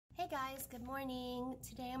guys, good morning.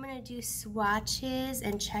 Today I'm going to do swatches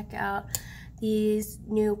and check out these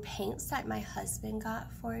new paints that my husband got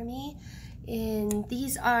for me. And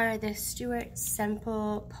these are the Stuart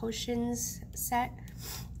Semple Potions set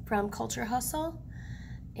from Culture Hustle.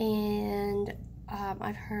 And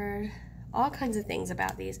I've heard all kinds of things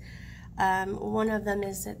about these. One of them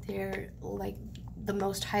is that they're like the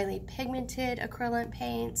most highly pigmented acrylic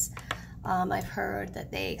paints. I've heard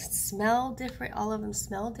that they smell different, all of them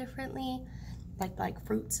smell differently, like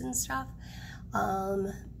fruits and stuff.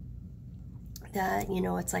 That, you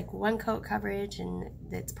know, it's like one coat coverage and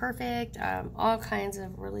it's perfect. All kinds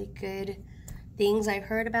of really good things I've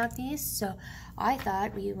heard about these. So I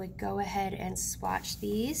thought we would go ahead and swatch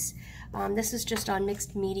these. This is just on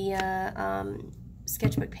mixed media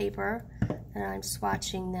sketchbook paper, and I'm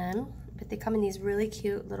swatching them. But they come in these really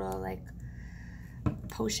cute little like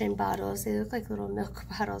potion bottles. They look like little milk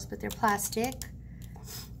bottles, but they're plastic.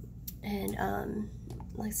 And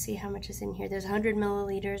let's see how much is in here. There's 100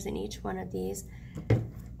 milliliters in each one of these.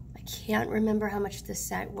 I can't remember how much the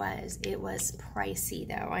set was. It was pricey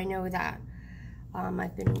though, I know that.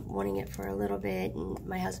 I've been wanting it for a little bit, and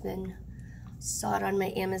my husband saw it on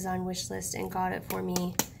my Amazon wish list and got it for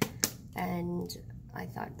me, and I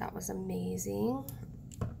thought that was amazing.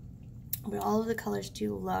 But all of the colors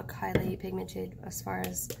do look highly pigmented as far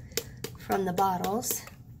as from the bottles.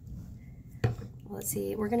 Let's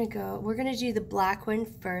see, we're gonna do the black one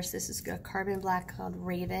first. This is a carbon black called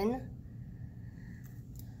Raven,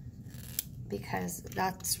 because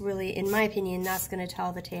that's really, in my opinion, that's gonna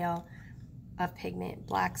tell the tale of pigment.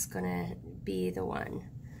 Black's gonna be the one.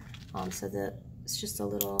 So it's just a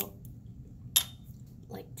little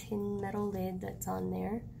like tin metal lid that's on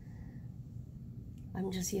there. I'm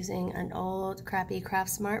just using an old crappy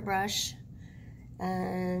Craft Smart brush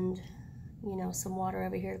and, you know, some water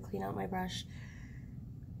over here to clean out my brush.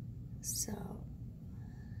 So,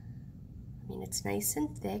 I mean, it's nice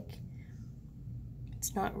and thick.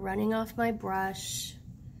 It's not running off my brush.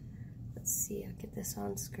 Let's see, I'll get this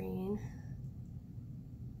on screen.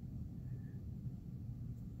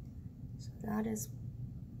 So that is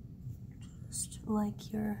just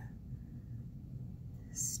like your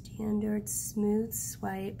standard smooth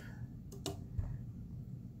swipe,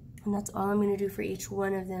 and that's all I'm going to do for each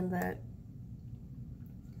one of them. But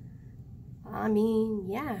I mean,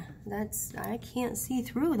 yeah, I can't see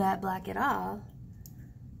through that black at all.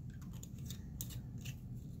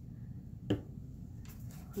 I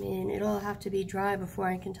mean, it'll have to be dry before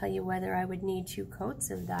I can tell you whether I would need 2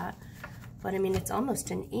 coats of that, but I mean, it's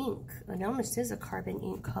almost an ink. It almost is a carbon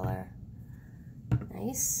ink color.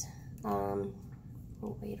 Nice.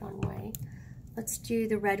 We'll wait on white. Let's do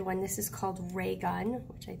the red one. This is called Ray Gun,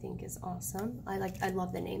 which I think is awesome. I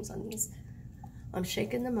love the names on these. I'm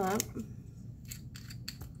shaking them up.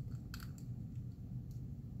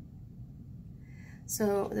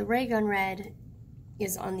 So the Ray Gun red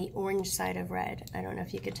is on the orange side of red. I don't know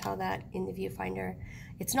if you could tell that in the viewfinder.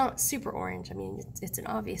 It's not super orange. I mean, it's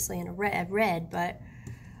obviously in a red, but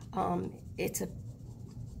it's a,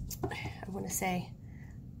 I want to say,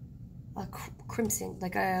 a crimson,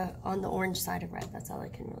 like on the orange side of red. That's all I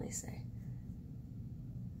can really say.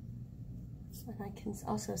 And I can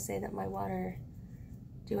also say that my water,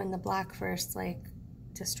 doing the black first, like,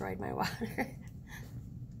 destroyed my water.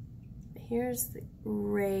 Here's the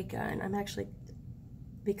Ray Gun. I'm actually,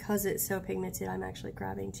 because it's so pigmented, I'm actually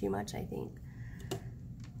grabbing too much, I think.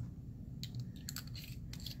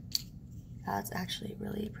 That's actually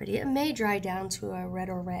really pretty. It may dry down to a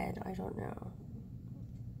redder red, I don't know.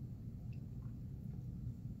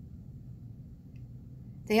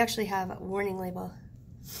 They actually have a warning label.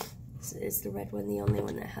 Is the red one the only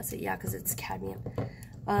one that has it? Yeah, because it's cadmium.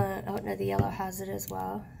 Oh no, the yellow has it as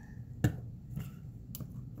well.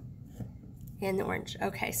 And the orange.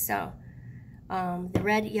 Okay, so the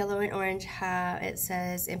red, yellow, and orange it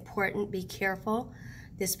says, important, be careful.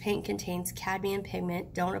 This paint contains cadmium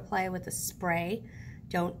pigment. Don't apply with a spray.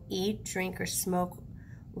 Don't eat, drink, or smoke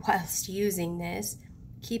whilst using this.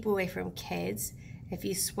 Keep away from kids. If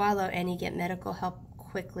you swallow any, get medical help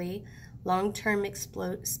quickly. Long-term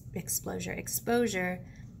exposure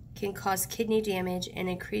can cause kidney damage and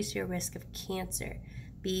increase your risk of cancer.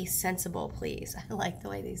 Be sensible, please. I like the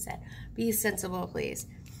way they said, be sensible, please.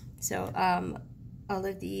 So all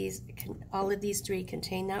of these 3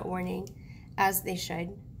 contain that warning, as they should.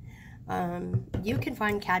 You can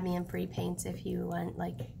find cadmium-free paints if you want.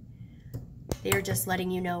 Like, they're just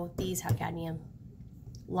letting you know these have cadmium.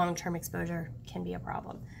 Long-term exposure can be a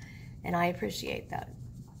problem, and I appreciate that.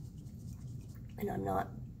 And I'm not,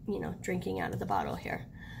 you know, drinking out of the bottle here.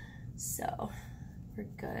 So we're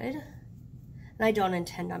good. And I don't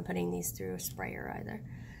intend on putting these through a sprayer either.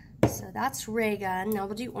 So that's Ray Gun. Now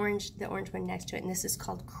we'll do orange, the orange one next to it, and this is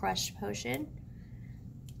called Crush Potion.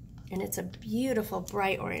 And it's a beautiful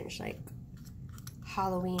bright orange, like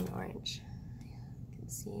Halloween orange. You can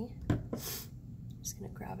see. I'm just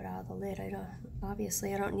gonna grab it out of the lid.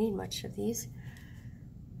 Obviously I don't need much of these.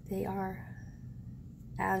 They are,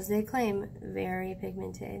 as they claim, very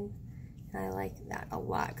pigmented. And I like that a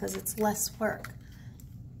lot because it's less work.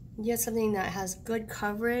 You get something that has good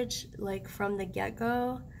coverage, like from the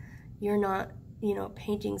get-go. You're not, you know,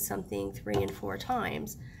 painting something 3 and 4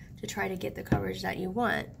 times to try to get the coverage that you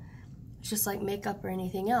want. It's just like makeup or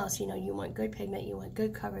anything else. You know, you want good pigment, you want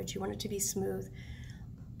good coverage, you want it to be smooth.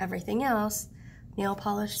 Everything else, nail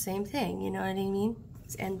polish, same thing, you know what I mean?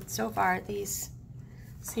 And so far, these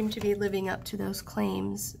seem to be living up to those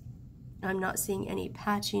claims. I'm not seeing any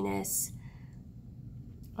patchiness.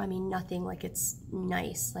 I mean, nothing. Like, it's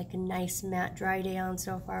nice, like a nice matte dry down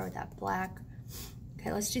so far with that black.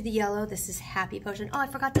 Okay, let's do the yellow. This is Happy Potion. Oh, I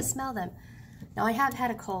forgot to smell them. Now, I have had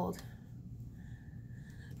a cold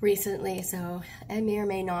recently, so I may or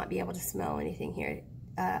may not be able to smell anything here.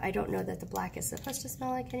 I don't know that the black is supposed to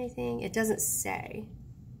smell like anything. It doesn't say.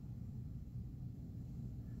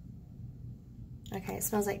 Okay, it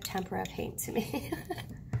smells like tempera paint to me.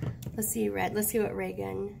 Let's see red. Let's see what Ray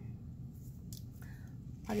Gun.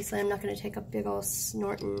 Obviously, I'm not going to take a big old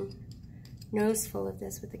snorting nose full of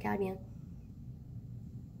this with the cadmium.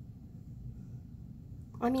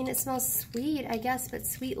 I mean, it smells sweet, I guess, but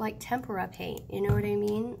sweet like tempera paint. You know what I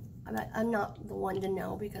mean? I'm not the one to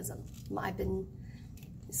know because I've been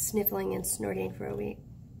sniffling and snorting for a week.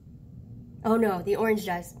 Oh no, the orange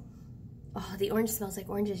does. Oh, the orange smells like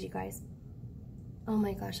oranges, you guys. Oh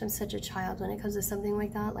my gosh, I'm such a child when it comes to something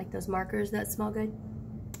like that, like those markers that smell good.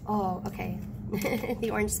 Oh, okay.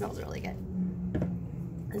 The orange smells really good.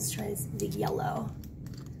 Let's try the yellow.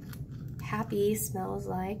 Happy smells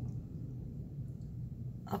like,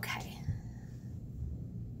 okay.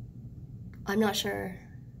 I'm not sure.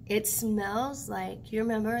 It smells like, you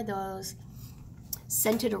remember those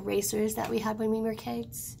scented erasers that we had when we were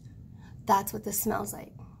kids? That's what this smells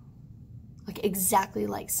like. Like exactly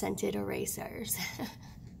like scented erasers.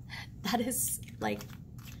 That is like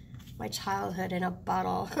my childhood in a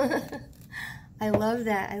bottle. I love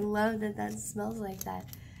that. I love that that smells like that.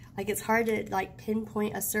 Like it's hard to like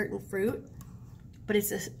pinpoint a certain fruit, but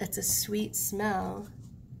it's a sweet smell.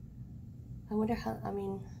 I wonder how,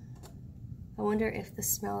 I wonder if the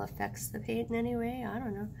smell affects the paint in any way. I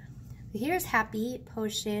don't know. But here's Happy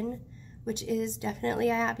Potion, which is definitely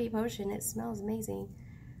a happy potion. It smells amazing.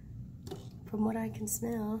 From what I can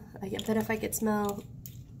smell. I bet if I could smell,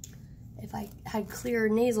 if I had clear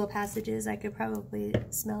nasal passages, I could probably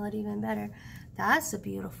smell it even better. That's a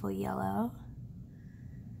beautiful yellow.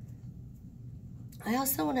 I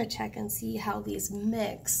also want to check and see how these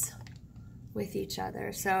mix with each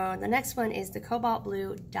other. So the next one is the Cobalt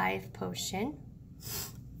Blue Dive Potion.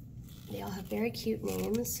 They all have very cute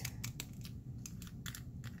names.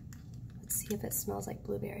 Let's see if it smells like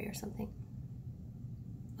blueberry or something.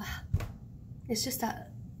 Wow. It's just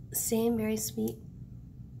that same very sweet,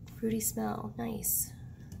 fruity smell. Nice.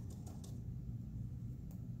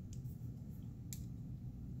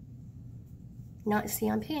 Not, see,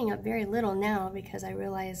 I'm picking up very little now because I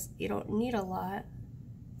realize you don't need a lot.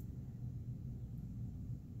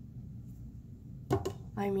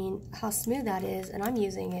 I mean, how smooth that is, and I'm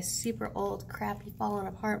using a super old, crappy, falling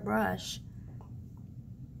apart brush.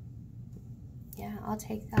 Yeah, I'll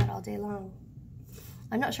take that all day long.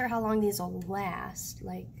 I'm not sure how long these will last.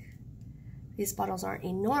 Like, these bottles aren't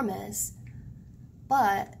enormous,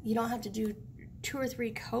 but you don't have to do 2 or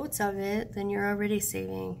 3 coats of it, then you're already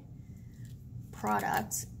saving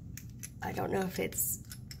product. I don't know if it's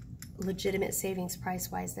legitimate savings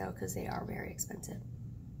price-wise, though, because they are very expensive.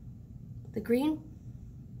 The green,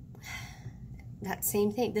 that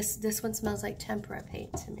same thing. This one smells like tempera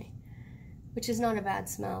paint to me, which is not a bad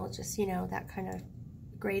smell. Just, you know, that kind of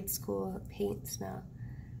grade school paint smell.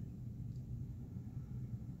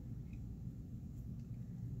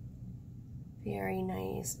 Very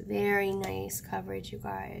nice coverage, you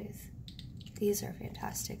guys. These are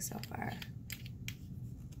fantastic so far.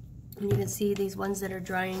 And you can see these ones that are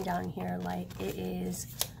drying down here, like it is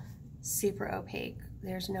super opaque.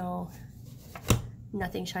 There's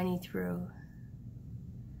nothing shining through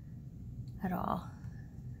at all.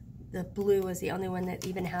 The blue is the only one that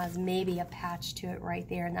even has maybe a patch to it right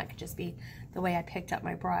there, and that could just be the way I picked up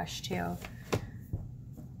my brush too.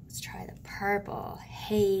 Let's try the Purple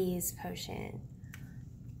Haze Potion.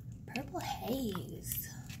 Purple Haze.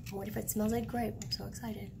 What if it smells like grape? I'm so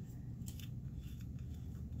excited.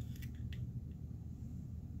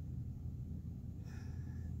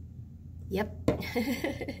 Yep.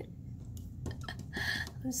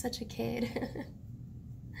 I'm such a kid.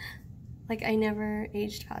 Like, I never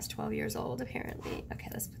aged past 12 years old, apparently. Okay,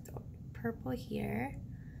 let's put the purple here.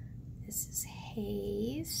 This is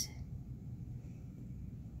haze.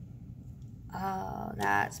 Oh,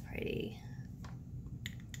 that's pretty.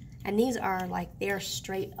 And these are like, they're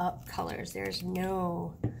straight up colors. There's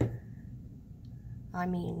no, I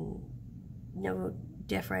mean, no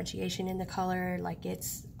differentiation in the color. Like,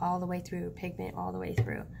 it's all the way through, pigment all the way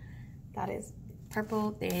through. That is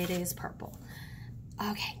purple. It is purple.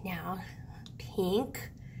 Okay, now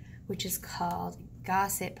pink, which is called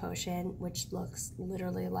Gossip Potion, which looks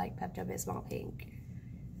literally like Pepto-Bismol pink.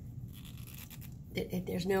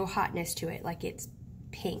 There's no hotness to it. Like, it's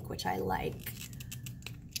pink, which I like.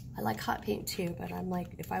 I like hot pink too, but I'm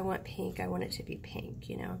like, if I want pink, I want it to be pink,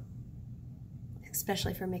 you know?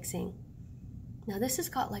 Especially for mixing. Now this has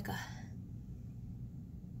got like a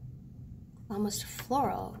almost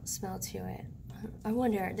floral smell to it. I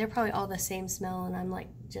wonder, they're probably all the same smell and I'm like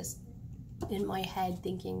just in my head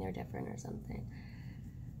thinking they're different or something.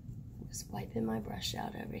 I'm just wiping my brush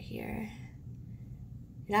out over here.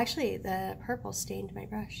 And actually, the purple stained my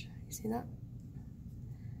brush. You see that?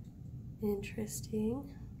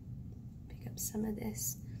 Interesting. Pick up some of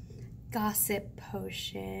this Gossip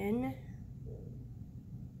Potion.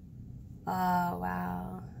 Oh,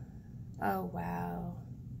 wow. Oh, wow.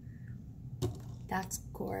 That's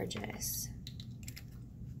gorgeous.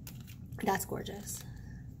 That's gorgeous.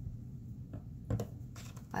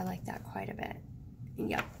 I like that quite a bit.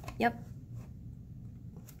 Yep, yep.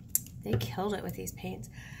 They killed it with these paints.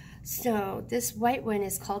 So this white one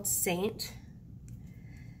is called Saint.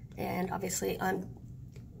 And obviously I'm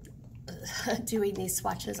doing these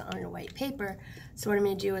swatches on a white paper. So what I'm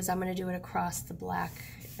going to do is I'm going to do it across the black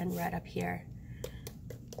and red up here.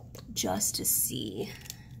 Just to see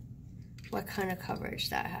what kind of coverage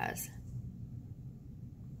that has.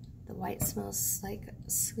 The white smells like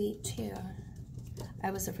sweet too. I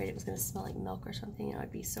was afraid it was going to smell like milk or something and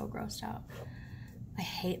I'd be so grossed out. I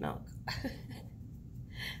hate milk.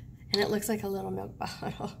 And it looks like a little milk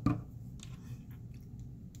bottle.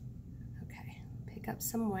 Okay, pick up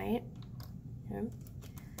some white. Here.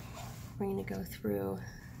 We're going to go through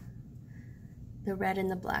the red and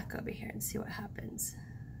the black over here and see what happens.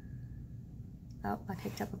 Oh, I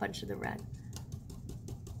picked up a bunch of the red.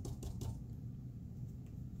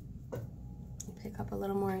 Pick up a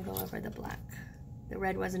little more and go over the black. The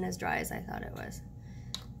red wasn't as dry as I thought it was.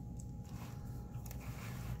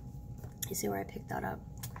 You see where I picked that up?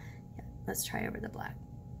 Yeah, let's try over the black.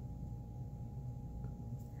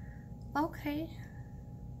 Okay.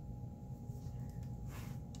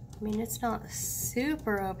 I mean, it's not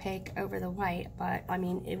super opaque over the white, but I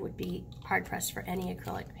mean, it would be hard pressed for any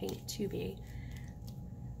acrylic paint to be.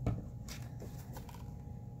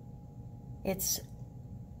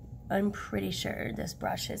 I'm pretty sure this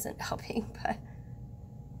brush isn't helping, but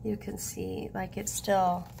you can see, like, it's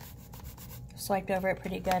still swiped over it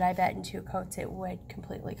pretty good. I bet in 2 coats it would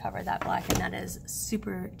completely cover that black, and that is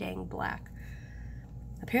super dang black.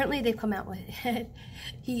 Apparently they've come out with it.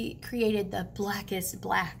 He created the blackest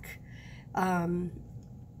black.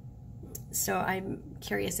 So I'm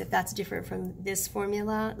curious if that's different from this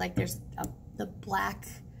formula. Like, there's the black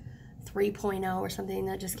 3.0 or something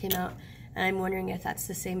that just came out. And I'm wondering if that's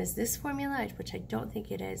the same as this formula, which I don't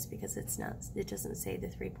think it is because it's not. It doesn't say the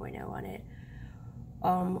 3.0 on it.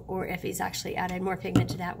 Or if he's actually added more pigment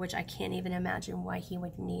to that, which I can't even imagine why he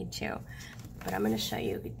would need to. But I'm going to show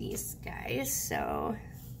you these guys. So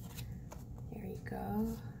here you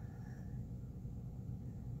go.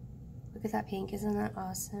 Look at that pink. Isn't that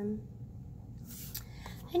awesome?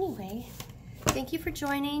 Anyway, thank you for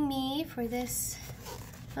joining me for this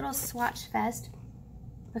little swatch fest.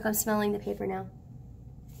 Look, I'm smelling the paper now.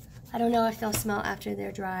 I don't know if they'll smell after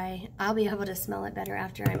they're dry. I'll be able to smell it better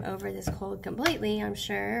after I'm over this cold completely, I'm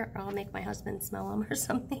sure. Or I'll make my husband smell them or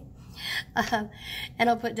something. And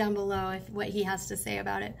I'll put down below what he has to say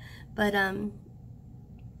about it. But,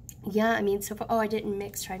 yeah, I mean, so far, oh, I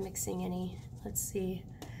didn't try mixing any. Let's see.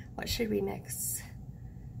 What should we mix?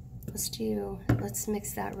 Let's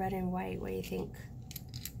mix that red and white. What do you think?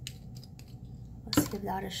 Let's give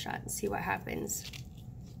that a shot and see what happens.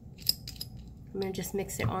 I'm going to just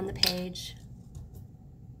mix it on the page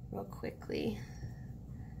real quickly.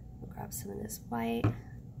 We'll grab some of this white,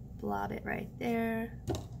 blob it right there,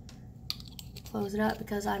 close it up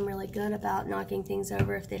because I'm really good about knocking things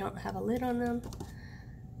over if they don't have a lid on them.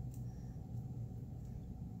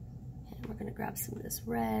 And we're going to grab some of this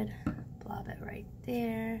red, blob it right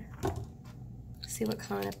there. See what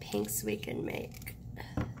kind of pinks we can make.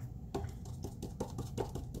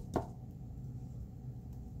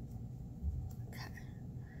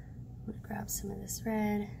 some of this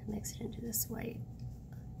red, mix it into this white.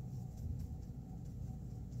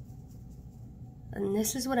 And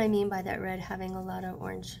this is what I mean by that red having a lot of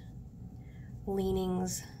orange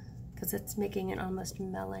leanings, because it's making an almost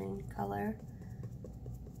melon color.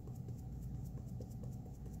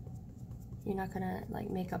 You're not gonna like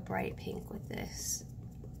make a bright pink with this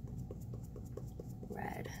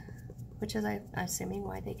red, which is I'm assuming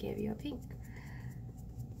why they gave you a pink.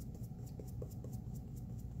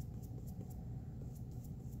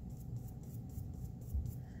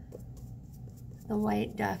 The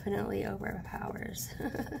white definitely overpowers.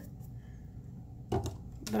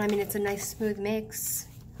 But I mean, it's a nice smooth mix.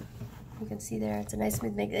 You can see there, it's a nice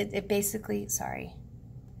smooth mix. It basically, sorry,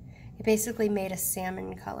 it basically made a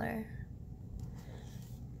salmon color,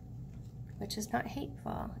 which is not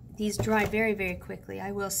hateful. These dry very, very quickly.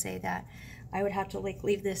 I will say that. I would have to like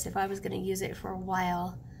leave this, if I was gonna use it for a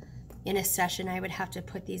while in a session, I would have to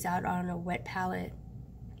put these out on a wet palette.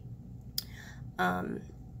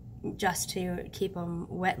 Just to keep them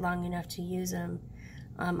wet long enough to use them,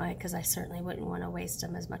 because I certainly wouldn't want to waste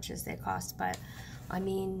them as much as they cost. But I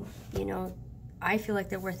mean, you know, I feel like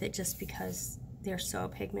they're worth it just because they're so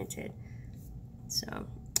pigmented. So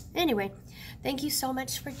anyway, thank you so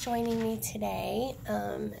much for joining me today,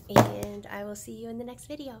 and I will see you in the next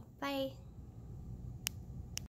video. Bye.